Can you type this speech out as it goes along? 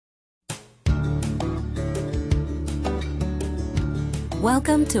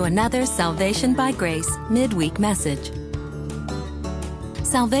Welcome to another Salvation by Grace midweek message.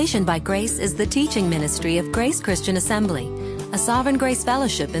 Salvation by Grace is the teaching ministry of Grace Christian Assembly, a Sovereign Grace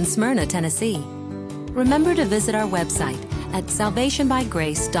Fellowship in Smyrna, Tennessee. Remember to visit our website at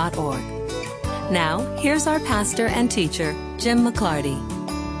salvationbygrace.org. Now, here's our pastor and teacher, Jim McClarty.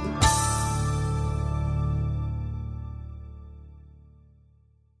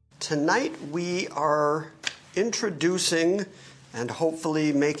 Tonight we are introducing and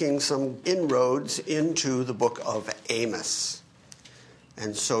hopefully making some inroads into the book of Amos.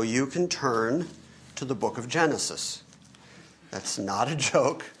 And so you can turn to the book of Genesis. That's not a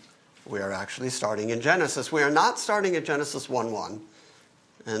joke. We are actually starting in Genesis. We are not starting at Genesis 1:1,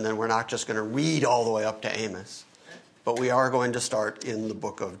 and then we're not just going to read all the way up to Amos, but we are going to start in the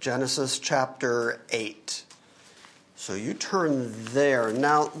book of Genesis chapter 8. So you turn there.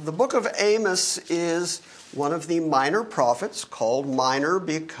 Now, the book of Amos is one of the minor prophets, called minor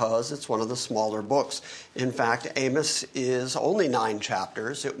because it's one of the smaller books. In fact, Amos is only 9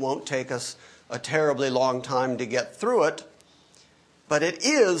 chapters. It won't take us a terribly long time to get through it, but it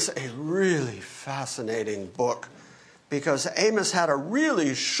is a really fascinating book because Amos had a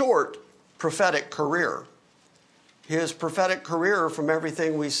really short prophetic career. His prophetic career, from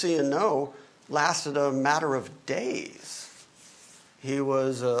everything we see and know, lasted a matter of days. He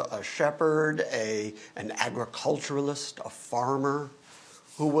was a shepherd, an agriculturalist, a farmer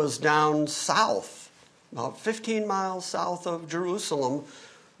who was down south, about 15 miles south of Jerusalem,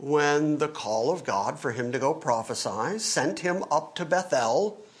 when the call of God for him to go prophesy sent him up to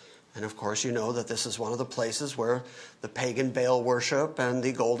Bethel. And of course, you know that this is one of the places where the pagan Baal worship and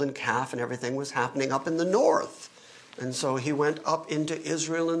the golden calf and everything was happening up in the north. And so he went up into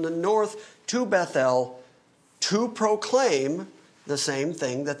Israel in the north to Bethel to proclaim the same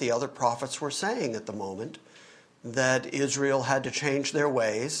thing that the other prophets were saying at the moment, that Israel had to change their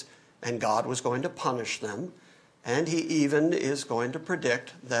ways and God was going to punish them. And he even is going to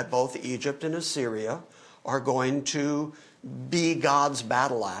predict that both Egypt and Assyria are going to be God's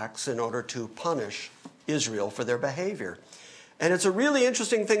battle axe in order to punish Israel for their behavior. And it's a really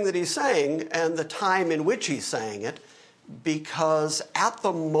interesting thing that he's saying and the time in which he's saying it, because at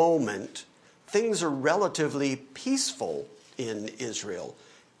the moment, things are relatively peaceful in Israel.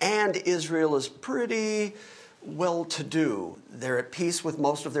 And Israel is pretty well-to-do. They're at peace with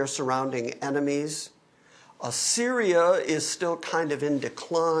most of their surrounding enemies. Assyria is still kind of in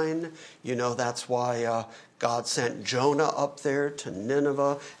decline. You know, that's why God sent Jonah up there to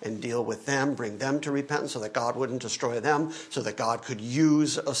Nineveh and deal with them, bring them to repentance so that God wouldn't destroy them, so that God could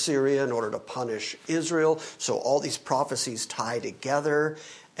use Assyria in order to punish Israel. So all these prophecies tie together,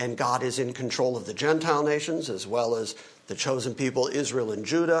 and God is in control of the Gentile nations as well as the chosen people, Israel and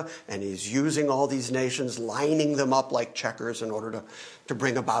Judah, and he's using all these nations, lining them up like checkers in order to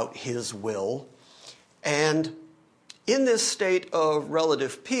bring about his will. And in this state of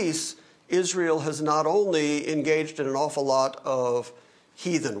relative peace, Israel has not only engaged in an awful lot of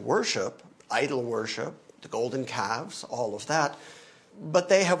heathen worship, idol worship, the golden calves, all of that, but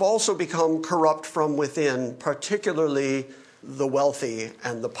they have also become corrupt from within, particularly the wealthy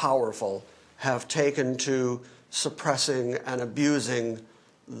and the powerful have taken to suppressing and abusing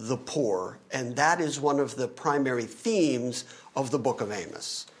the poor. And that is one of the primary themes of the book of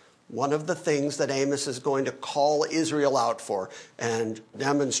Amos. One of the things that Amos is going to call Israel out for and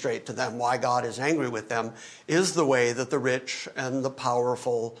demonstrate to them why God is angry with them is the way that the rich and the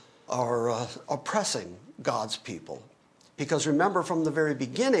powerful are oppressing God's people. Because remember, from the very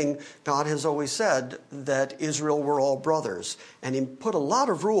beginning, God has always said that Israel were all brothers. And he put a lot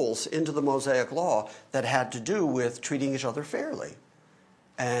of rules into the Mosaic law that had to do with treating each other fairly.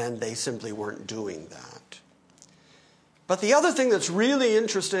 And they simply weren't doing that. But the other thing that's really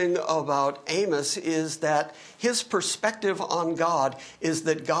interesting about Amos is that his perspective on God is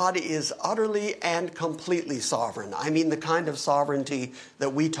that God is utterly and completely sovereign. I mean, the kind of sovereignty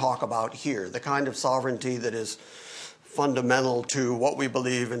that we talk about here, the kind of sovereignty that is fundamental to what we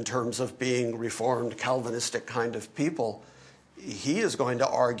believe in terms of being Reformed, Calvinistic kind of people. He is going to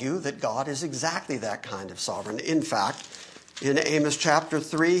argue that God is exactly that kind of sovereign. In fact, in Amos chapter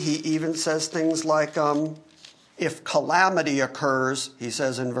 3, he even says things like, if calamity occurs, he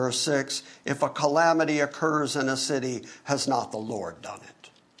says in verse 6, if a calamity occurs in a city, has not the Lord done it?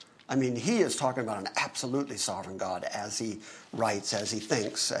 I mean, he is talking about an absolutely sovereign God as he writes, as he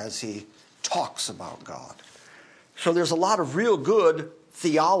thinks, as he talks about God. So there's a lot of real good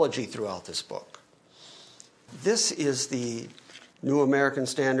theology throughout this book. This is the New American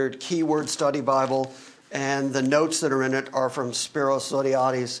Standard Keyword Study Bible, and the notes that are in it are from Spiros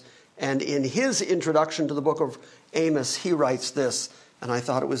Zodhiates. And in his introduction to the book of Amos, he writes this: and I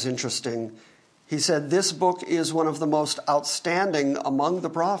thought it was interesting. He said, "This book is one of the most outstanding among the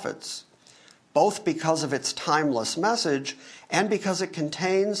prophets, both because of its timeless message and because it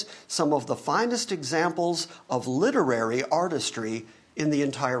contains some of the finest examples of literary artistry in the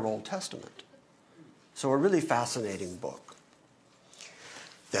entire Old Testament." So a really fascinating book.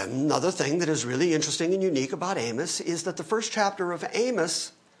 Then another thing that is really interesting and unique about Amos is that the first chapter of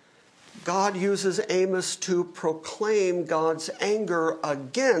Amos, God uses Amos to proclaim God's anger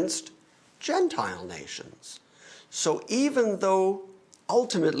against Gentile nations. So even though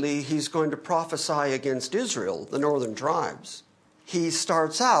ultimately he's going to prophesy against Israel, the northern tribes, he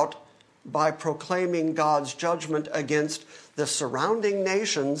starts out by proclaiming God's judgment against the surrounding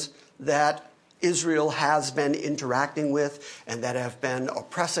nations that Israel has been interacting with and that have been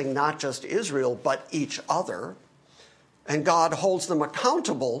oppressing not just Israel, but each other. And God holds them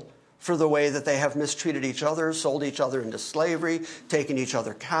accountable for the way that they have mistreated each other, sold each other into slavery, taken each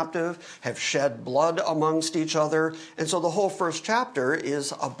other captive, have shed blood amongst each other. And so the whole first chapter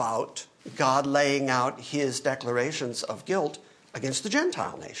is about God laying out his declarations of guilt against the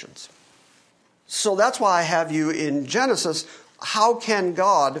Gentile nations. So that's why I have you in Genesis. How can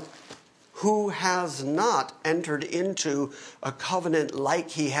God, who has not entered into a covenant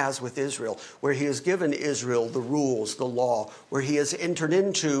like he has with Israel, where he has given Israel the rules, the law, where he has entered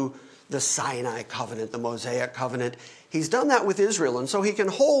into the Sinai covenant, the Mosaic covenant, he's done that with Israel. And so he can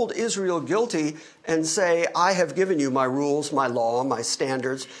hold Israel guilty and say, I have given you my rules, my law, my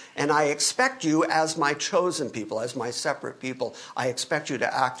standards, and I expect you as my chosen people, as my separate people, I expect you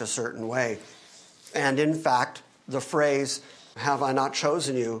to act a certain way. And in fact, the phrase, have I not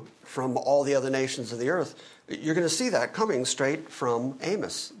chosen you from all the other nations of the earth, you're going to see that coming straight from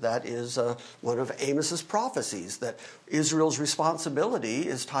Amos. That is one of Amos's prophecies, that Israel's responsibility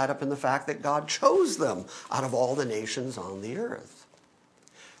is tied up in the fact that God chose them out of all the nations on the earth.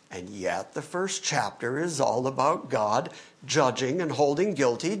 And yet the first chapter is all about God judging and holding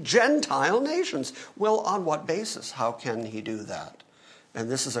guilty Gentile nations. Well, on what basis? How can he do that? And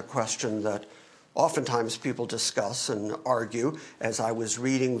this is a question that oftentimes people discuss and argue. As I was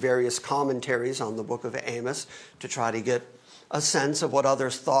reading various commentaries on the book of Amos to try to get a sense of what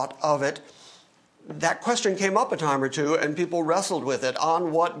others thought of it, that question came up a time or two, and people wrestled with it.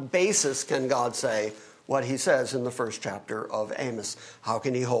 On what basis can God say what he says in the first chapter of Amos? How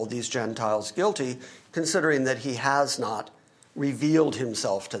can he hold these Gentiles guilty, considering that he has not revealed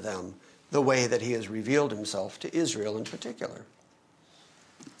himself to them the way that he has revealed himself to Israel in particular?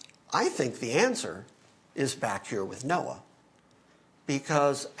 I think the answer is back here with Noah.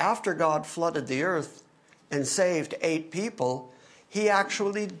 Because after God flooded the earth and saved 8 people, he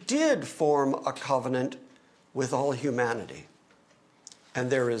actually did form a covenant with all humanity. And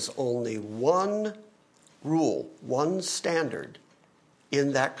there is only one rule, one standard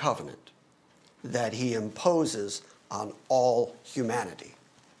in that covenant that he imposes on all humanity.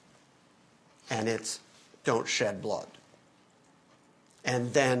 And it's don't shed blood.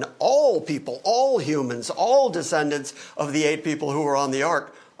 And then all people, all humans, all descendants of the 8 people who were on the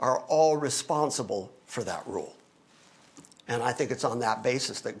ark are all responsible for that rule. And I think it's on that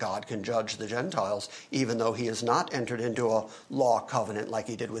basis that God can judge the Gentiles, even though he has not entered into a law covenant like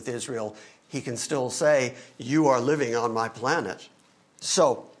he did with Israel. He can still say, you are living on my planet.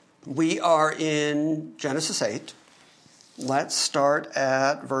 So we are in Genesis 8. Let's start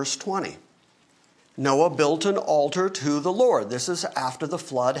at verse 20. Noah built an altar to the Lord. This is after the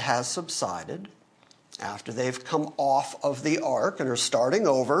flood has subsided, after they've come off of the ark and are starting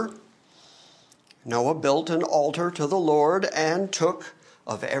over. Noah built an altar to the Lord and took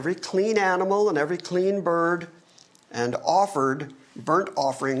of every clean animal and every clean bird and offered burnt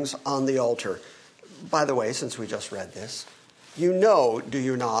offerings on the altar. By the way, since we just read this, you know, do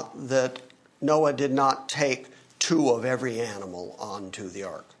you not, that Noah did not take 2 of every animal onto the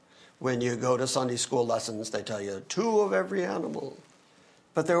ark. When you go to Sunday school lessons, they tell you 2 of every animal.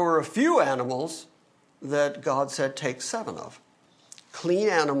 But there were a few animals that God said take 7 of. Clean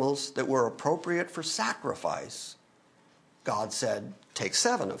animals that were appropriate for sacrifice. God said take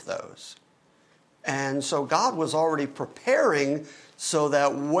 7 of those. And so God was already preparing so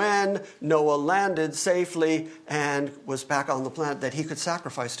that when Noah landed safely and was back on the planet, that he could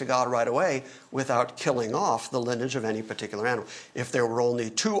sacrifice to God right away without killing off the lineage of any particular animal. If there were only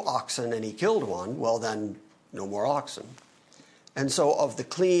 2 oxen and he killed one, well then, no more oxen. And so of the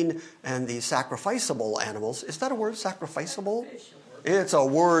clean and the sacrificable animals, is that a word, sacrificable? It's a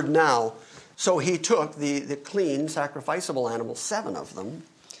word now. So he took the clean sacrificable animals, 7 of them,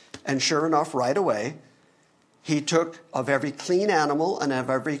 and sure enough, right away, he took of every clean animal and of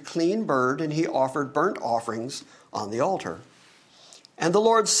every clean bird, and he offered burnt offerings on the altar. And the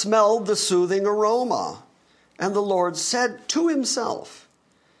Lord smelled the soothing aroma. And the Lord said to himself,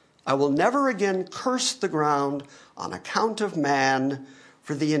 I will never again curse the ground on account of man,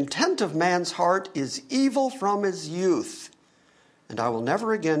 for the intent of man's heart is evil from his youth. And I will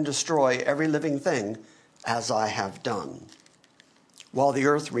never again destroy every living thing as I have done. While the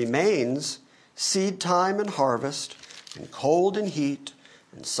earth remains, seed time and harvest, and cold and heat,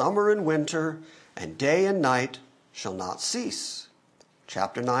 and summer and winter, and day and night shall not cease.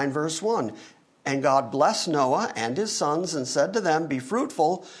 Chapter 9, verse 1. And God blessed Noah and his sons and said to them, be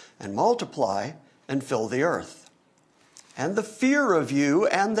fruitful and multiply and fill the earth. And the fear of you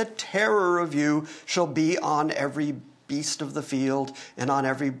and the terror of you shall be on every beast of the field and on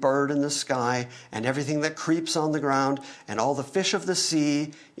every bird in the sky and everything that creeps on the ground and all the fish of the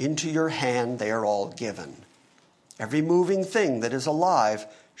sea. Into your hand they are all given. Every moving thing that is alive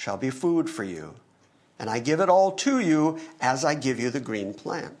shall be food for you. And I give it all to you as I give you the green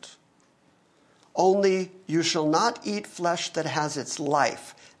plant. Only you shall not eat flesh that has its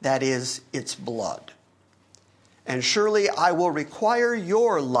life, that is, its blood. And surely I will require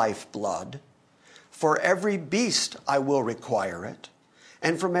your lifeblood. For every beast I will require it.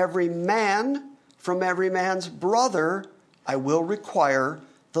 And from every man's brother, I will require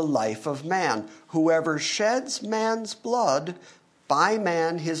the life of man. Whoever sheds man's blood, by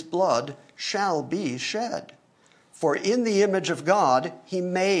man his blood shall be shed. For in the image of God he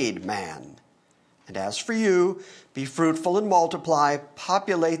made man. And as for you, be fruitful and multiply,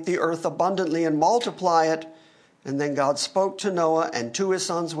 populate the earth abundantly and multiply it. And then God spoke to Noah and to his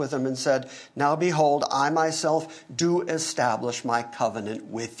sons with him and said, now behold, I myself do establish my covenant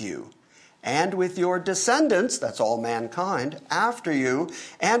with you, and with your descendants, that's all mankind, after you,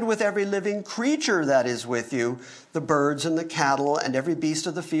 and with every living creature that is with you, the birds and the cattle and every beast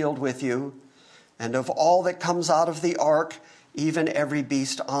of the field with you, and of all that comes out of the ark, even every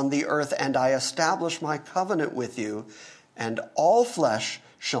beast on the earth, and I establish my covenant with you, and all flesh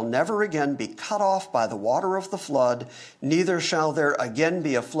shall never again be cut off by the water of the flood, neither shall there again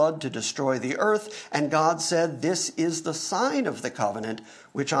be a flood to destroy the earth. And God said, this is the sign of the covenant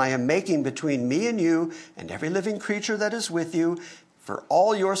which I am making between me and you and every living creature that is with you. For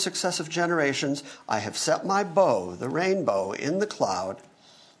all your successive generations I have set my bow, the rainbow, in the cloud,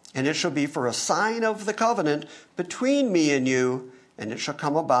 and it shall be for a sign of the covenant between me and you, and it shall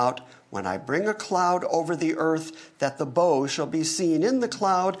come about when I bring a cloud over the earth, that the bow shall be seen in the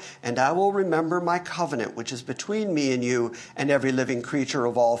cloud, and I will remember my covenant, which is between me and you and every living creature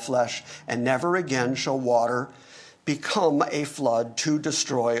of all flesh, and never again shall water become a flood to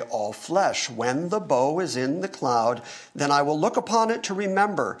destroy all flesh. When the bow is in the cloud, then I will look upon it to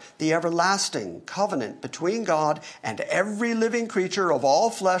remember the everlasting covenant between God and every living creature of all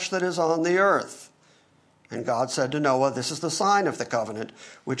flesh that is on the earth. And God said to Noah, this is the sign of the covenant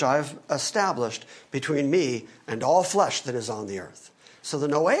which I have established between me and all flesh that is on the earth. So the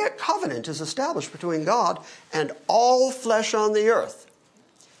Noahic covenant is established between God and all flesh on the earth.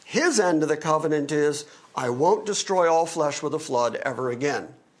 His end of the covenant is, I won't destroy all flesh with a flood ever again.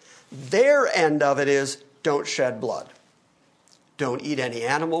 Their end of it is, don't shed blood. Don't eat any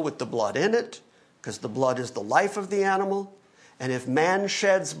animal with the blood in it, because the blood is the life of the animal. And if man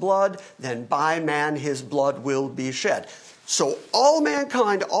sheds blood, then by man his blood will be shed. So all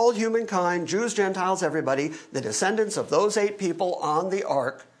mankind, all humankind, Jews, Gentiles, everybody, the descendants of those 8 people on the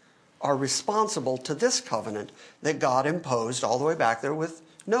ark are responsible to this covenant that God imposed all the way back there with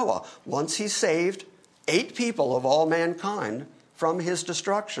Noah. Once he saved 8 people of all mankind from his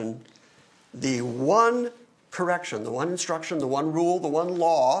destruction, the one correction, the one instruction, the one rule, the one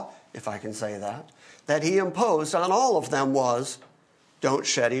law, if I can say that he imposed on all of them was, don't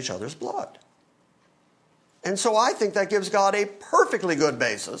shed each other's blood. And so I think that gives God a perfectly good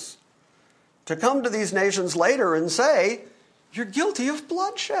basis to come to these nations later and say, you're guilty of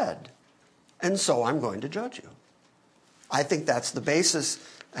bloodshed, and so I'm going to judge you. I think that's the basis,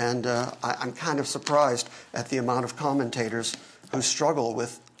 and I'm kind of surprised at the amount of commentators who struggle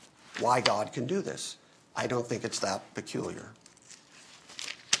with why God can do this. I don't think it's that peculiar.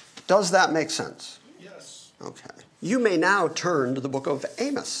 Does that make sense? Yes. Okay. You may now turn to the book of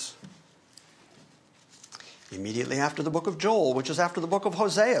Amos. Immediately after the book of Joel, which is after the book of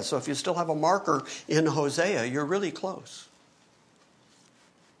Hosea. So if you still have a marker in Hosea, you're really close.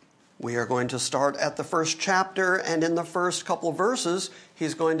 We are going to start at the first chapter, and in the first couple verses,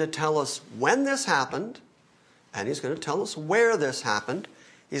 he's going to tell us when this happened, and he's going to tell us where this happened.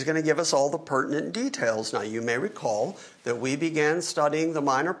 He's going to give us all the pertinent details. Now, you may recall that we began studying the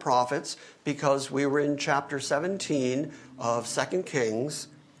minor prophets because we were in chapter 17 of 2 Kings,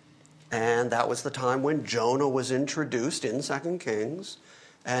 And that was the time when Jonah was introduced in 2 Kings.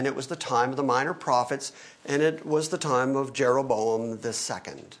 And it was the time of the minor prophets. And it was the time of Jeroboam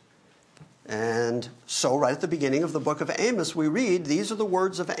II. And so right at the beginning of the book of Amos, we read, these are the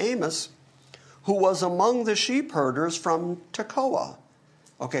words of Amos, who was among the sheep herders from Tekoa.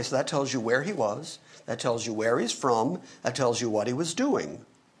 Okay, so that tells you where he was. That tells you where he's from. That tells you what he was doing.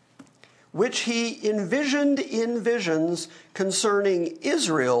 Which he envisioned in visions concerning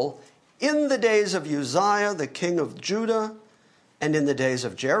Israel in the days of Uzziah, the king of Judah, and in the days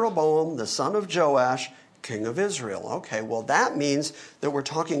of Jeroboam, the son of Joash, king of Israel. Okay, well, that means that we're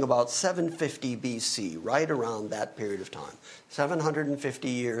talking about 750 BC, right around that period of time, 750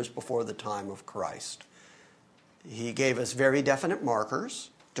 years before the time of Christ. He gave us very definite markers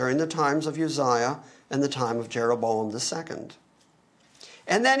during the times of Uzziah and the time of Jeroboam II.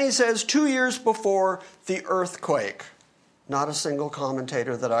 And then he says 2 years before the earthquake. Not a single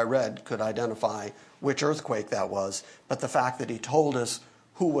commentator that I read could identify which earthquake that was, but the fact that he told us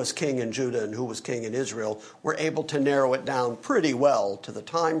who was king in Judah and who was king in Israel, we're able to narrow it down pretty well to the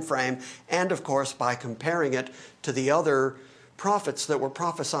time frame, and of course by comparing it to the other prophets that were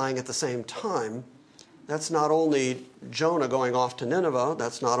prophesying at the same time. That's not only Jonah going off to Nineveh,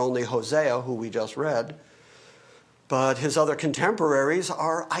 that's not only Hosea, who we just read, but his other contemporaries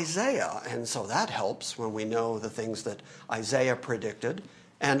are Isaiah, and so that helps when we know the things that Isaiah predicted.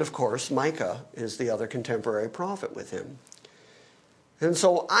 And of course, Micah is the other contemporary prophet with him. And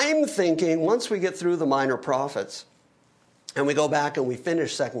so I'm thinking once we get through the minor prophets and we go back and we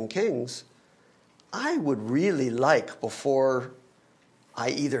finish 2 Kings, I would really like, before I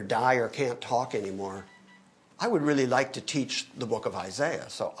either die or can't talk anymore, I would really like to teach the book of Isaiah.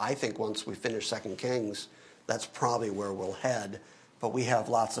 So I think once we finish 2 Kings, that's probably where we'll head. But we have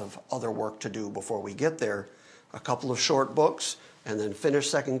lots of other work to do before we get there. A couple of short books, and then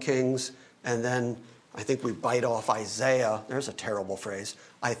finish 2 Kings, and then I think we bite off Isaiah. There's a terrible phrase.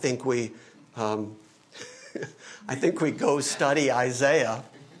 I think we go study Isaiah,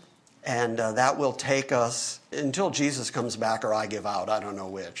 and that will take us until Jesus comes back or I give out. I don't know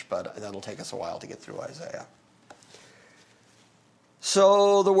which, but that'll take us a while to get through Isaiah.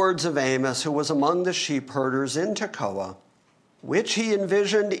 So the words of Amos, who was among the sheep herders in Tekoa, which he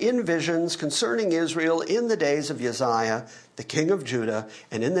envisioned in visions concerning Israel in the days of Uzziah, the king of Judah,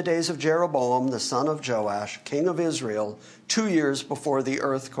 and in the days of Jeroboam, the son of Joash, king of Israel, 2 years before the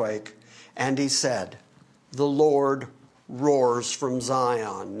earthquake. And he said, the Lord roars from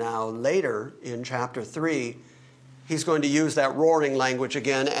Zion. Now later in chapter 3, he's going to use that roaring language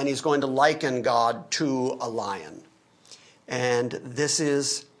again, and he's going to liken God to a lion. And this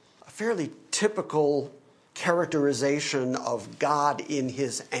is a fairly typical characterization of God in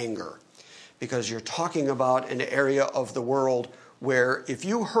his anger, because you're talking about an area of the world where if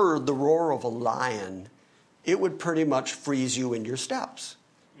you heard the roar of a lion, it would pretty much freeze you in your steps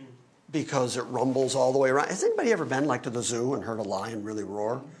because it rumbles all the way around. Has anybody ever been like to the zoo and heard a lion really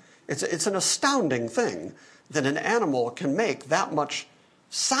roar? It's an astounding thing that an animal can make that much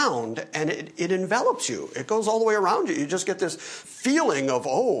sound, and it envelops you. It goes all the way around you. You just get this feeling of,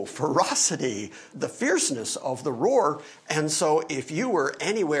 ferocity, the fierceness of the roar. And so if you were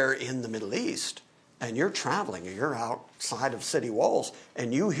anywhere in the Middle East and you're traveling, or you're outside of city walls,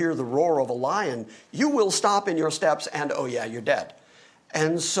 and you hear the roar of a lion, you will stop in your steps and, you're dead.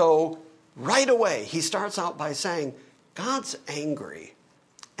 And so right away, he starts out by saying, God's angry,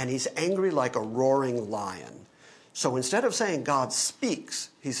 and he's angry like a roaring lion. So instead of saying God speaks,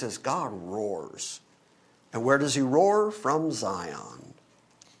 he says God roars. And where does he roar? From Zion.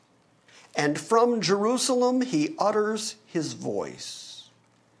 And from Jerusalem he utters his voice.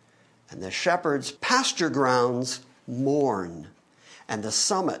 And the shepherds' pasture grounds mourn, and the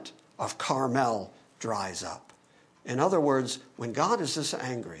summit of Carmel dries up. In other words, when God is this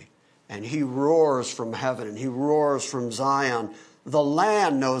angry, and he roars from heaven, and he roars from Zion, the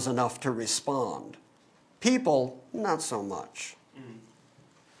land knows enough to respond. People, not so much.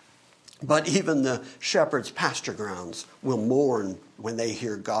 But even the shepherds' pasture grounds will mourn when they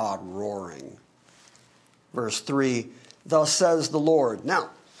hear God roaring. Verse 3, thus says the Lord.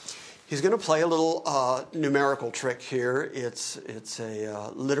 Now, he's going to play a little numerical trick here. It's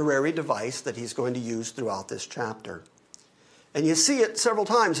a literary device that he's going to use throughout this chapter. And you see it several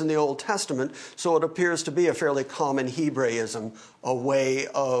times in the Old Testament, so it appears to be a fairly common Hebraism, a way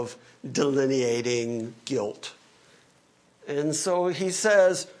of delineating guilt. And so he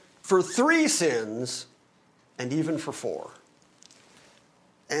says, for 3 sins, and even for 4.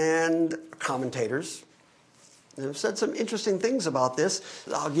 And commentators have said some interesting things about this.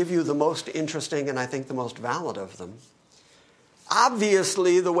 I'll give you the most interesting and I think the most valid of them.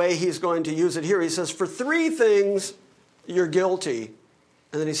 obviously, the way he's going to use it here, he says, for 3 things, you're guilty.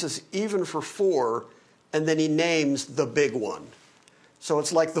 And then he says, even for 4, and then he names the big one. So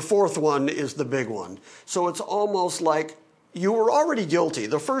it's like the 4th one is the big one. So it's almost like you were already guilty.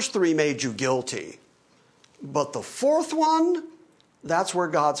 The first 3 made you guilty. But the 4th one, that's where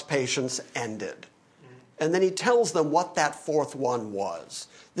God's patience ended. And then he tells them what that 4th one was.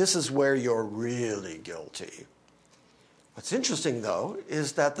 This is where you're really guilty. What's interesting, though,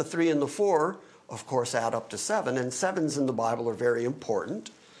 is that the 3 and the 4, of course, add up to 7. And 7s in the Bible are very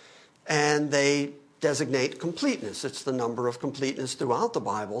important. And they designate completeness. It's the number of completeness throughout the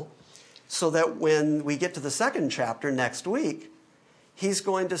Bible. So that when we get to the 2nd chapter next week, he's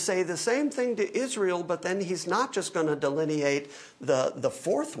going to say the same thing to Israel, but then he's not just going to delineate the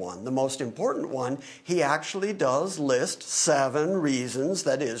 4th one, the most important one. He actually does list 7 reasons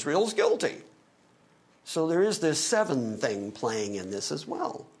that Israel's guilty. So there is this 7 thing playing in this as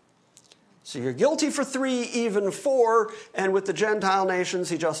well. So you're guilty for 3, even 4, and with the Gentile nations,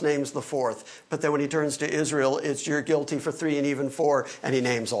 he just names the 4th. But then when he turns to Israel, it's you're guilty for 3 and even 4, and he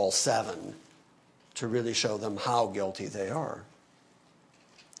names all 7 to really show them how guilty they are.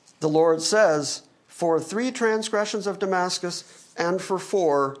 The Lord says, for 3 transgressions of Damascus and for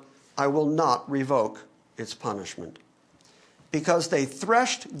 4, I will not revoke its punishment. Because they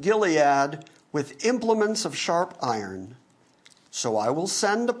threshed Gilead with implements of sharp iron. So I will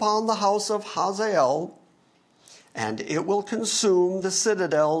send upon the house of Hazael, and it will consume the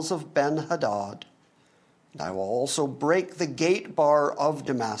citadels of Ben-Hadad. And I will also break the gate bar of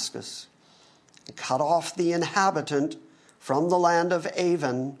Damascus, and cut off the inhabitant from the land of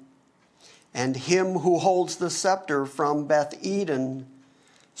Avon, and him who holds the scepter from Beth-Eden.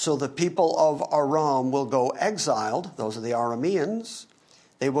 So the people of Aram will go exiled. Those are the Arameans.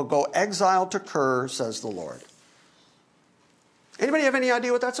 They will go exiled to Kir, says the Lord. Anybody have any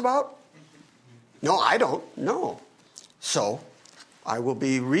idea what that's about? No, I don't. No. So I will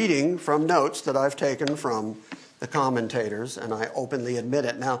be reading from notes that I've taken from the commentators, and I openly admit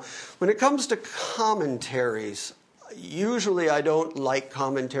it. Now, when it comes to commentaries, usually I don't like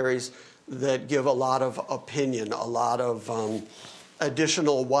commentaries that give a lot of opinion, a lot of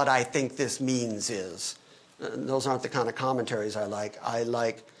additional what I think this means is. Those aren't the kind of commentaries I like. I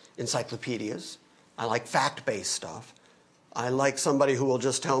like encyclopedias. I like fact-based stuff. I like somebody who will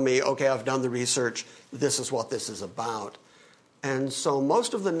just tell me, okay, I've done the research, this is what this is about. And so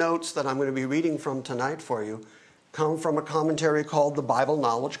most of the notes that I'm going to be reading from tonight for you come from a commentary called the Bible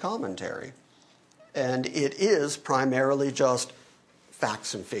Knowledge Commentary. And it is primarily just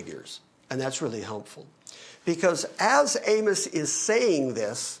facts and figures. And that's really helpful. Because as Amos is saying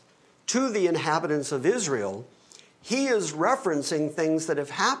this to the inhabitants of Israel, he is referencing things that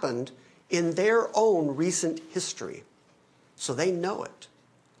have happened in their own recent history. So they know it.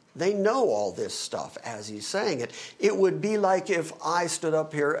 They know all this stuff as he's saying it. It would be like if I stood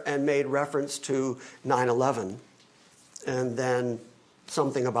up here and made reference to 9/11 and then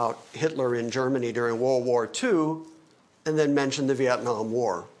something about Hitler in Germany during World War II and then mentioned the Vietnam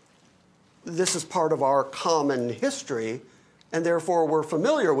War. This is part of our common history, and therefore we're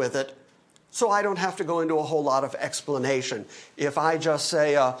familiar with it, so I don't have to go into a whole lot of explanation. If I just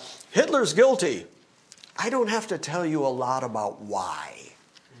say, Hitler's guilty, I don't have to tell you a lot about why,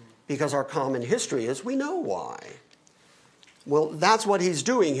 because our common history is we know why. Well, that's what he's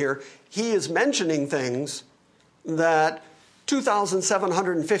doing here. He is mentioning things that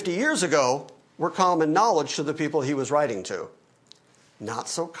 2,750 years ago were common knowledge to the people he was writing to. Not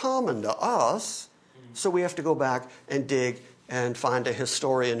so common to us, so we have to go back and dig and find a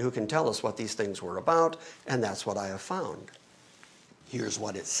historian who can tell us what these things were about, and that's what I have found. Here's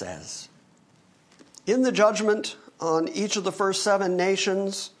what it says. In the judgment on each of the first 7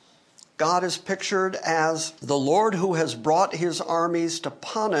 nations, God is pictured as the Lord who has brought his armies to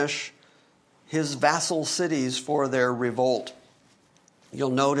punish his vassal cities for their revolt. You'll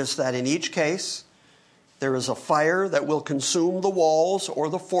notice that in each case, there is a fire that will consume the walls or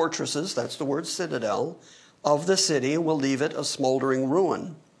the fortresses, that's the word citadel, of the city and will leave it a smoldering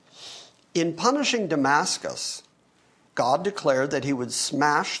ruin. In punishing Damascus, God declared that he would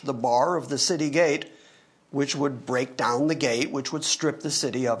smash the bar of the city gate, which would break down the gate, which would strip the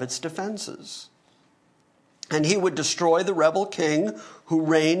city of its defenses. And he would destroy the rebel king who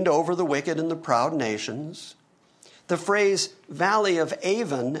reigned over the wicked and the proud nations. The phrase Valley of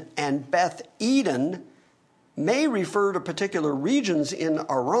Avon and Beth Eden may refer to particular regions in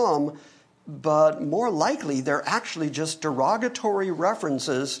Aram, but more likely they're actually just derogatory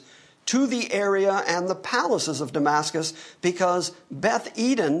references to the area and the palaces of Damascus, because Beth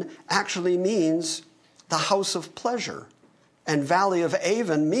Eden actually means the house of pleasure. And Valley of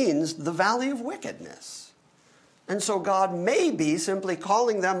Avon means the valley of wickedness. And so God may be simply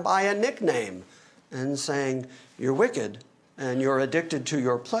calling them by a nickname and saying, you're wicked and you're addicted to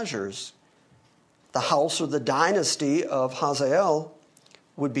your pleasures. The house or the dynasty of Hazael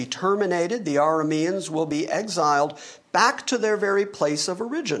would be terminated. The Arameans will be exiled back to their very place of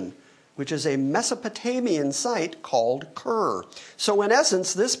origin, which is a Mesopotamian site called Kir. So in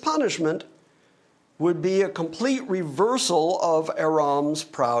essence, this punishment would be a complete reversal of Aram's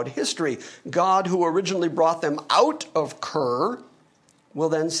proud history. God, who originally brought them out of Kir, will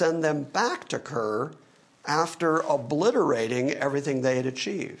then send them back to Kir after obliterating everything they had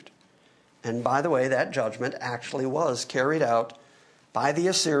achieved. And by the way, that judgment actually was carried out by the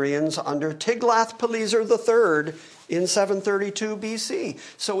Assyrians under Tiglath-Pileser III in 732 BC.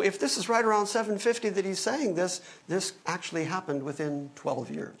 So if this is right around 750 that he's saying this actually happened within 12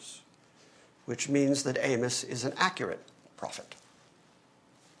 years, which means that Amos is an accurate prophet.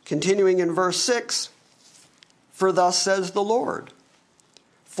 Continuing in verse 6, for thus says the Lord,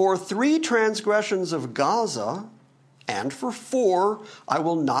 for 3 transgressions of Gaza, and for 4, I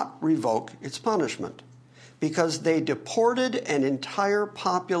will not revoke its punishment, because they deported an entire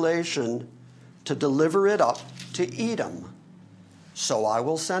population to deliver it up to Edom. So I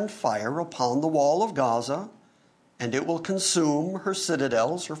will send fire upon the wall of Gaza, and it will consume her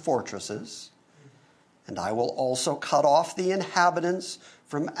citadels, her fortresses. And I will also cut off the inhabitants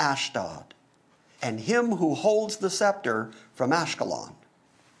from Ashdod, and him who holds the scepter from Ashkelon.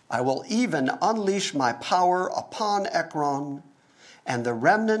 I will even unleash my power upon Ekron, and the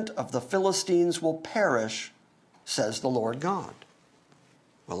remnant of the Philistines will perish, says the Lord God.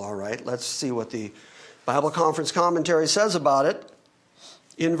 Well, all right, let's see what the Bible Conference Commentary says about it.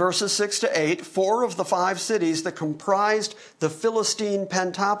 In verses 6 to 8, 4 of the 5 cities that comprised the Philistine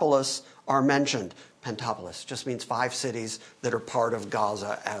Pentapolis are mentioned. Pentapolis just means 5 cities that are part of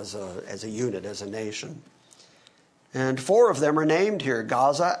Gaza as a unit, as a nation. And 4 of them are named here: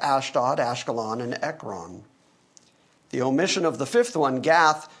 Gaza, Ashdod, Ashkelon, and Ekron. The omission of the 5th one,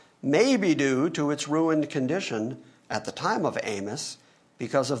 Gath, may be due to its ruined condition at the time of Amos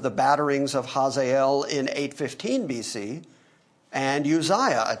because of the batterings of Hazael in 815 BC and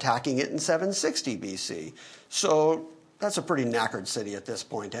Uzziah attacking it in 760 BC. So that's a pretty knackered city at this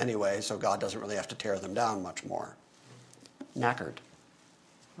point anyway, so God doesn't really have to tear them down much more. Knackered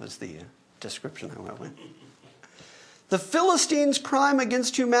was the description I went with. The Philistines' crime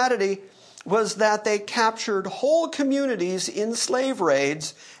against humanity was that they captured whole communities in slave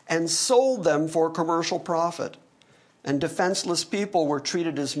raids and sold them for commercial profit. And defenseless people were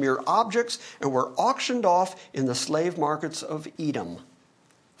treated as mere objects and were auctioned off in the slave markets of Edom,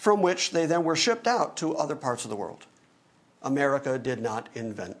 from which they then were shipped out to other parts of the world. America did not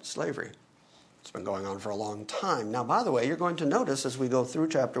invent slavery. It's been going on for a long time. Now, by the way, you're going to notice as we go through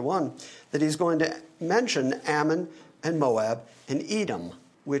chapter 1 that he's going to mention Ammon and Moab and Edom,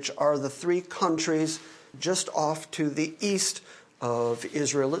 which are the 3 countries just off to the east of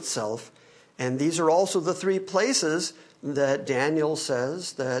Israel itself. And these are also the 3 places that Daniel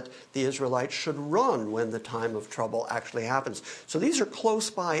says that the Israelites should run when the time of trouble actually happens. So these are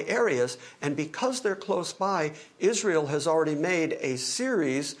close by areas, and because they're close by, Israel has already made a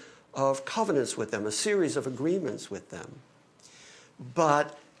series of covenants with them, a series of agreements with them.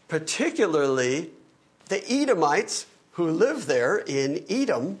 But particularly the Edomites who live there in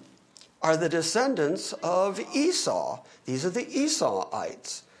Edom are the descendants of Esau. These are the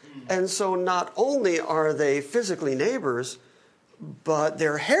Esauites. And so not only are they physically neighbors, but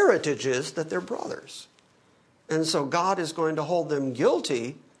their heritage is that they're brothers. And so God is going to hold them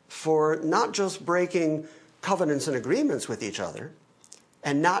guilty for not just breaking covenants and agreements with each other,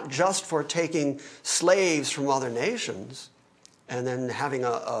 and not just for taking slaves from other nations and then having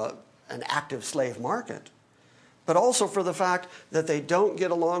an active slave market, but also for the fact that they don't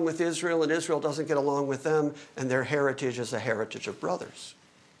get along with Israel and Israel doesn't get along with them, and their heritage is a heritage of brothers.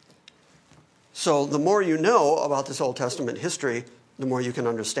 So the more you know about this Old Testament history, the more you can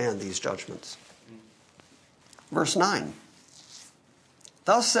understand these judgments. Verse 9.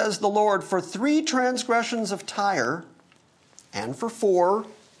 Thus says the Lord, for 3 transgressions of Tyre, and for 4,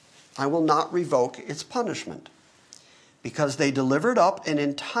 I will not revoke its punishment, because they delivered up an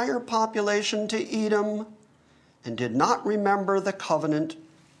entire population to Edom and did not remember the covenant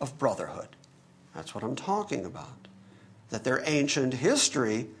of brotherhood. That's what I'm talking about. That their ancient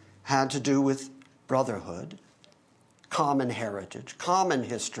history had to do with brotherhood, common heritage, common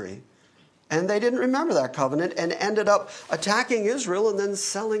history, and they didn't remember that covenant and ended up attacking Israel and then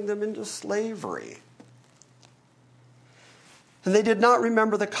selling them into slavery. And they did not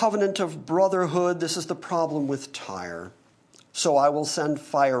remember the covenant of brotherhood. This is the problem with Tyre. So I will send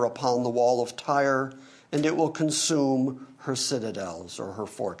fire upon the wall of Tyre, and it will consume her citadels, or her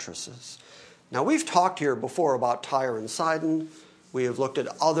fortresses. Now, we've talked here before about Tyre and Sidon. We have looked at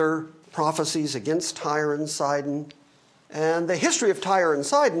other prophecies against Tyre and Sidon. And the history of Tyre and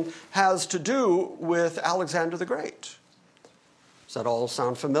Sidon has to do with Alexander the Great. Does that all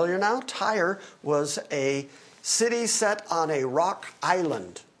sound familiar now? Tyre was a city set on a rock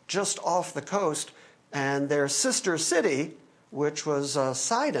island just off the coast, and their sister city, which was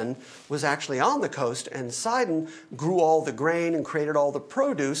Sidon, was actually on the coast, and Sidon grew all the grain and created all the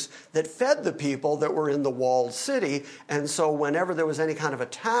produce that fed the people that were in the walled city. And so whenever there was any kind of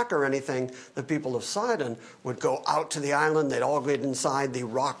attack or anything, the people of Sidon would go out to the island. They'd all get inside the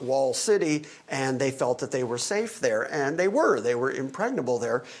rock wall city, and they felt that they were safe there. And they were impregnable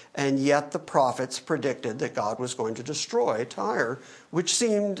there. And yet the prophets predicted that God was going to destroy Tyre, which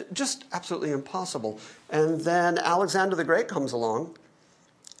seemed just absolutely impossible. And then Alexander the Great comes along,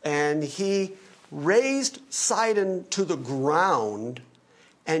 and he razed Sidon to the ground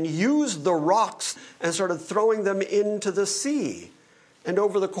and used the rocks and started throwing them into the sea. And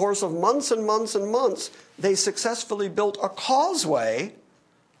over the course of months and months and months, they successfully built a causeway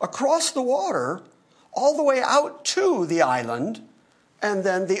across the water all the way out to the island. And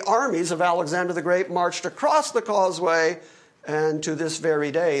then the armies of Alexander the Great marched across the causeway. And to this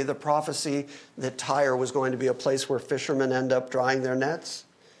very day, the prophecy that Tyre was going to be a place where fishermen end up drying their nets,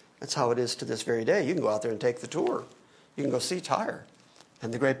 that's how it is to this very day. You can go out there and take the tour. You can go see Tyre.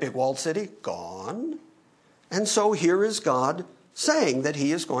 And the great big walled city, gone. And so here is God saying that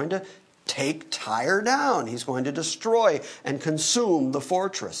he is going to take Tyre down. He's going to destroy and consume the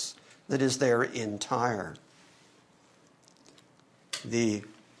fortress that is there in Tyre. The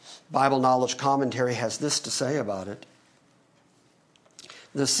Bible Knowledge Commentary has this to say about it.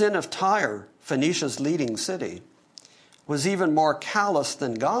 The sin of Tyre, Phoenicia's leading city, was even more callous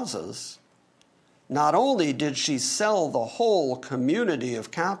than Gaza's. Not only did she sell the whole community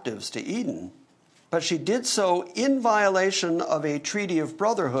of captives to Eden, but she did so in violation of a treaty of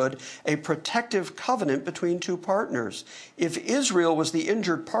brotherhood, a protective covenant between two partners. If Israel was the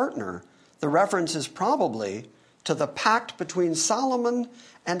injured partner, the reference is probably to the pact between Solomon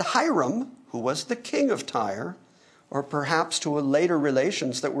and Hiram, who was the king of Tyre, or perhaps to later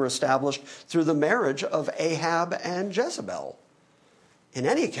relations that were established through the marriage of Ahab and Jezebel. In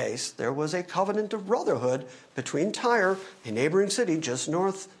any case, there was a covenant of brotherhood between Tyre, a neighboring city just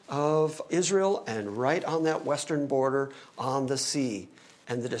north of Israel and right on that western border on the sea.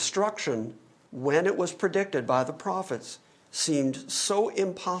 And the destruction, when it was predicted by the prophets, seemed so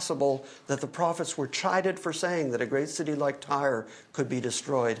impossible that the prophets were chided for saying that a great city like Tyre could be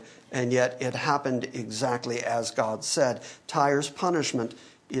destroyed. And yet it happened exactly as God said. Tyre's punishment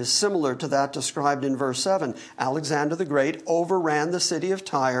is similar to that described in verse 7. Alexander the Great overran the city of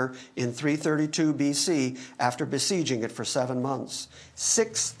Tyre in 332 BC after besieging it for 7 months.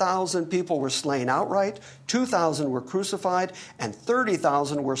 6,000 people were slain outright, 2,000 were crucified, and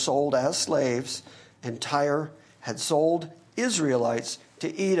 30,000 were sold as slaves. And Tyre had sold Israelites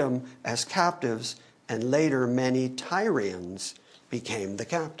to Edom as captives, and later many Tyrians became the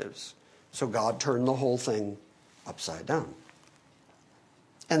captives. So God turned the whole thing upside down.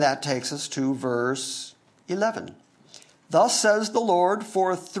 And that takes us to verse 11. Thus says the Lord,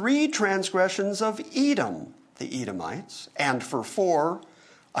 for 3 transgressions of Edom, the Edomites, and for 4,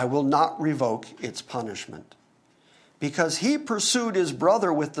 I will not revoke its punishment. Because he pursued his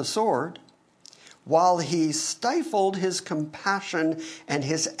brother with the sword, while he stifled his compassion, and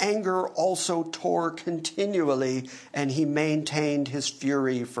his anger also tore continually, and he maintained his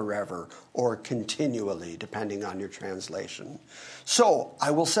fury forever, or continually, depending on your translation. So I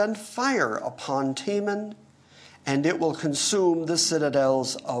will send fire upon Teman, and it will consume the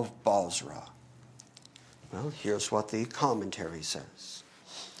citadels of Bozrah. Well, here's what the commentary says.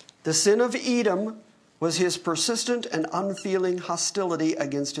 The sin of Edom was his persistent and unfeeling hostility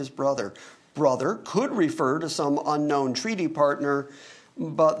against his brother. Brother could refer to some unknown treaty partner,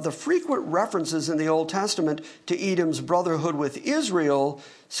 but the frequent references in the Old Testament to Edom's brotherhood with Israel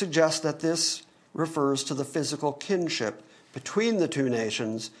suggest that this refers to the physical kinship between the two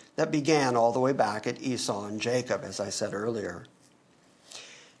nations that began all the way back at Esau and Jacob, as I said earlier.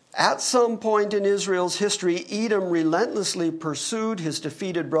 At some point in Israel's history, Edom relentlessly pursued his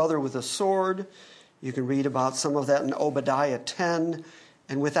defeated brother with a sword. You can read about some of that in Obadiah 10.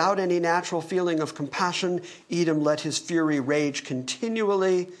 And without any natural feeling of compassion, Edom let his fury rage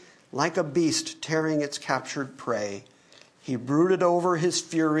continually, like a beast tearing its captured prey. He brooded over his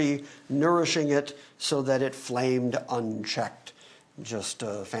fury, nourishing it so that it flamed unchecked. Just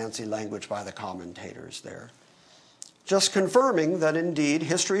fancy language by the commentators there. just confirming that indeed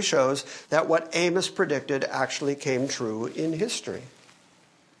history shows that what Amos predicted actually came true in history.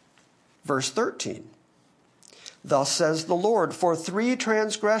 Verse 13. Thus says the Lord, for 3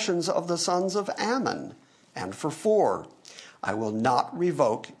 transgressions of the sons of Ammon, and for 4, I will not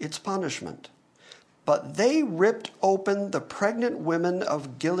revoke its punishment. But they ripped open the pregnant women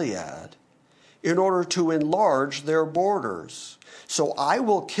of Gilead in order to enlarge their borders. So I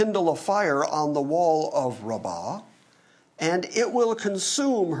will kindle a fire on the wall of Rabbah, and it will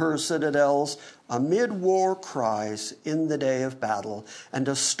consume her citadels amid war cries in the day of battle, and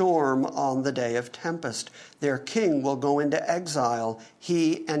a storm on the day of tempest. Their king will go into exile,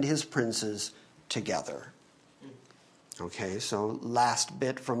 he and his princes together. Okay, so last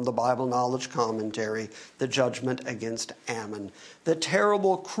bit from the Bible Knowledge Commentary, the judgment against Ammon. The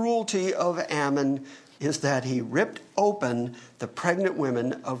terrible cruelty of Ammon is that he ripped open the pregnant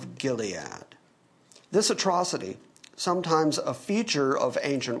women of Gilead. This atrocity, sometimes a feature of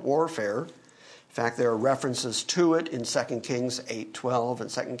ancient warfare. In fact, there are references to it in 2 Kings 8:12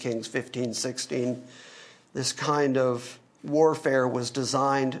 and 2 Kings 15:16. This kind of warfare was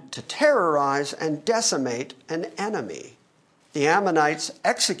designed to terrorize and decimate an enemy. The Ammonites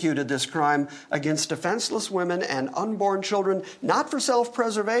executed this crime against defenseless women and unborn children, not for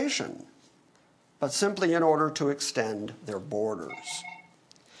self-preservation, but simply in order to extend their borders.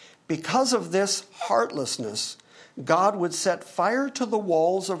 Because of this heartlessness, God would set fire to the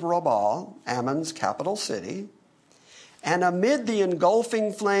walls of Rabbah, Ammon's capital city, and amid the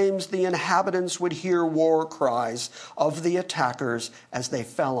engulfing flames, the inhabitants would hear war cries of the attackers as they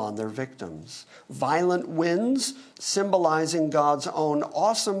fell on their victims. Violent winds, symbolizing God's own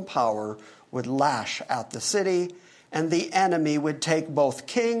awesome power, would lash at the city, and the enemy would take both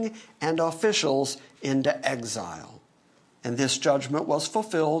king and officials into exile. And this judgment was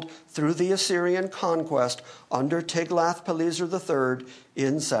fulfilled through the Assyrian conquest under Tiglath-Pileser III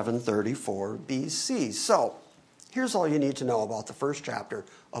in 734 BC. So, here's all you need to know about the first chapter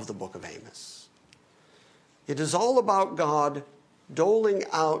of the book of Amos. It is all about God doling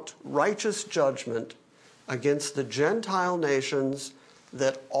out righteous judgment against the Gentile nations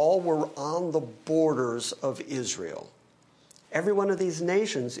that all were on the borders of Israel. Every one of these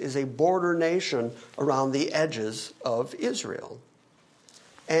nations is a border nation around the edges of Israel.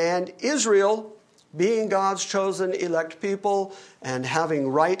 And Israel, being God's chosen elect people and having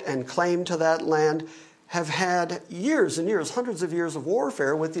right and claim to that land, have had years and years, hundreds of years of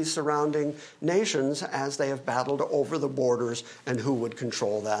warfare with these surrounding nations as they have battled over the borders and who would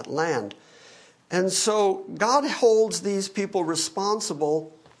control that land. And so God holds these people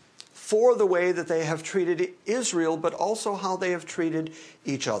responsible for the way that they have treated Israel, but also how they have treated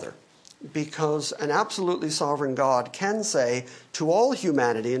each other. Because an absolutely sovereign God can say to all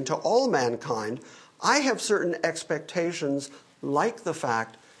humanity and to all mankind, I have certain expectations, like the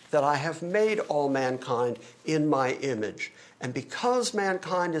fact that I have made all mankind in my image. And because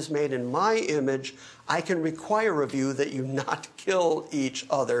mankind is made in my image, I can require of you that you not kill each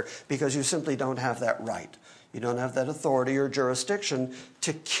other, because you simply don't have that right. You don't have that authority or jurisdiction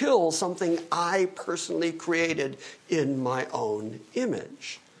to kill something I personally created in my own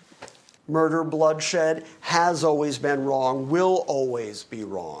image. Murder, bloodshed has always been wrong, will always be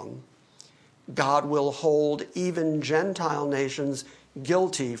wrong. God will hold even Gentile nations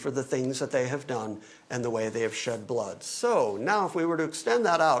guilty for the things that they have done and the way they have shed blood. So now if we were to extend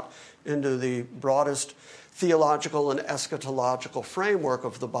that out into the broadest theological and eschatological framework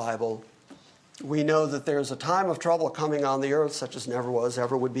of the Bible, we know that there's a time of trouble coming on the earth such as never was,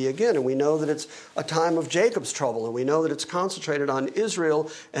 ever would be again. And we know that it's a time of Jacob's trouble. And we know that it's concentrated on Israel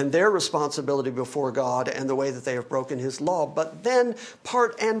and their responsibility before God and the way that they have broken his law. But then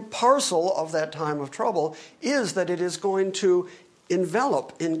part and parcel of that time of trouble is that it is going to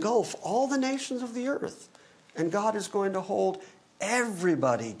engulf all the nations of the earth. And God is going to hold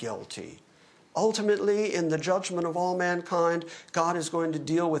everybody guilty. Ultimately, in the judgment of all mankind, God is going to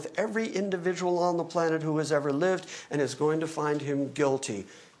deal with every individual on the planet who has ever lived and is going to find him guilty.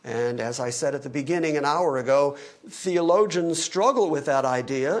 And as I said at the beginning an hour ago, theologians struggle with that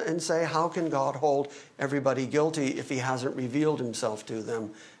idea and say, how can God hold everybody guilty if he hasn't revealed himself to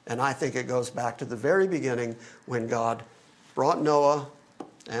them? And I think it goes back to the very beginning when God brought Noah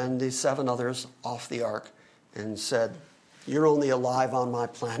and the 7 others off the ark and said, you're only alive on my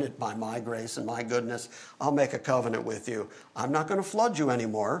planet by my grace and my goodness. I'll make a covenant with you. I'm not going to flood you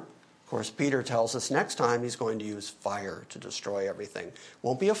anymore. Of course, Peter tells us next time he's going to use fire to destroy everything.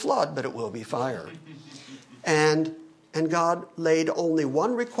 Won't be a flood, but it will be fire. And God laid only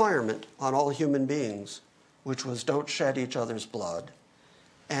one requirement on all human beings, which was don't shed each other's blood.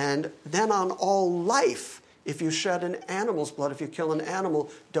 And then on all life, If you shed an animal's blood, if you kill an animal,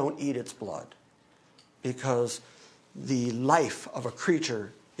 don't eat its blood, because the life of a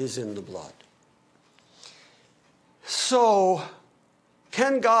creature is in the blood. So,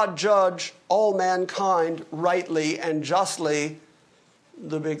 can God judge all mankind rightly and justly?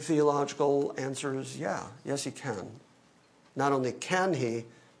 The big theological answer is yeah. Yes, he can. Not only can he,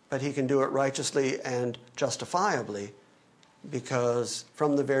 but he can do it righteously and justifiably, because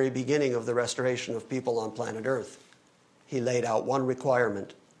from the very beginning of the restoration of people on planet Earth, he laid out one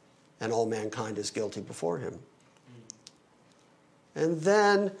requirement, and all mankind is guilty before him. And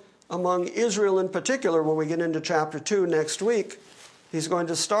then, among Israel in particular, when we get into chapter 2 next week, he's going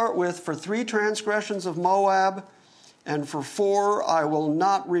to start with, for 3 transgressions of Moab, and for 4 I will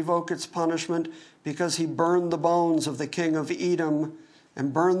not revoke its punishment, because he burned the bones of the king of Edom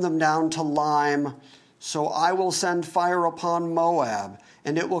and burned them down to lime. So I will send fire upon Moab,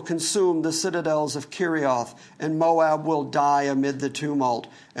 and it will consume the citadels of Kirioth, and Moab will die amid the tumult,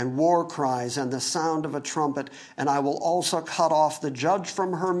 and war cries, and the sound of a trumpet. And I will also cut off the judge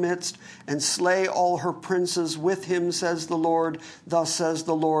from her midst, and slay all her princes with him, says the Lord. Thus says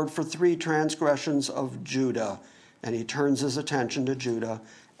the Lord, for 3 transgressions of Judah. And he turns his attention to Judah.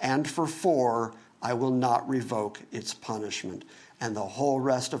 And for 4, I will not revoke its punishment. And the whole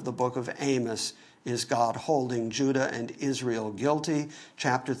rest of the book of Amos is God holding Judah and Israel guilty.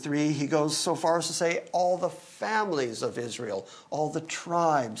 Chapter 3, he goes so far as to say all the families of Israel, all the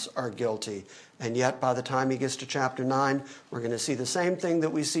tribes are guilty. And yet by the time he gets to chapter 9, we're going to see the same thing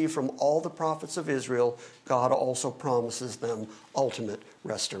that we see from all the prophets of Israel. God also promises them ultimate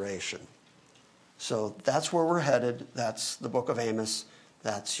restoration. So that's where we're headed. That's the book of Amos.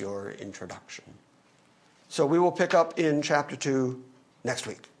 That's your introduction. So we will pick up in chapter 2 next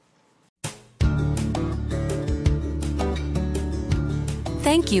week.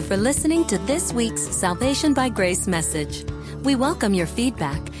 Thank you for listening to this week's Salvation by Grace message. We welcome your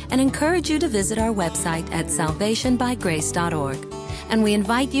feedback and encourage you to visit our website at salvationbygrace.org. And we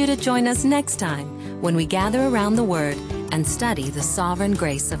invite you to join us next time when we gather around the Word and study the sovereign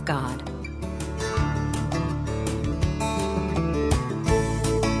grace of God.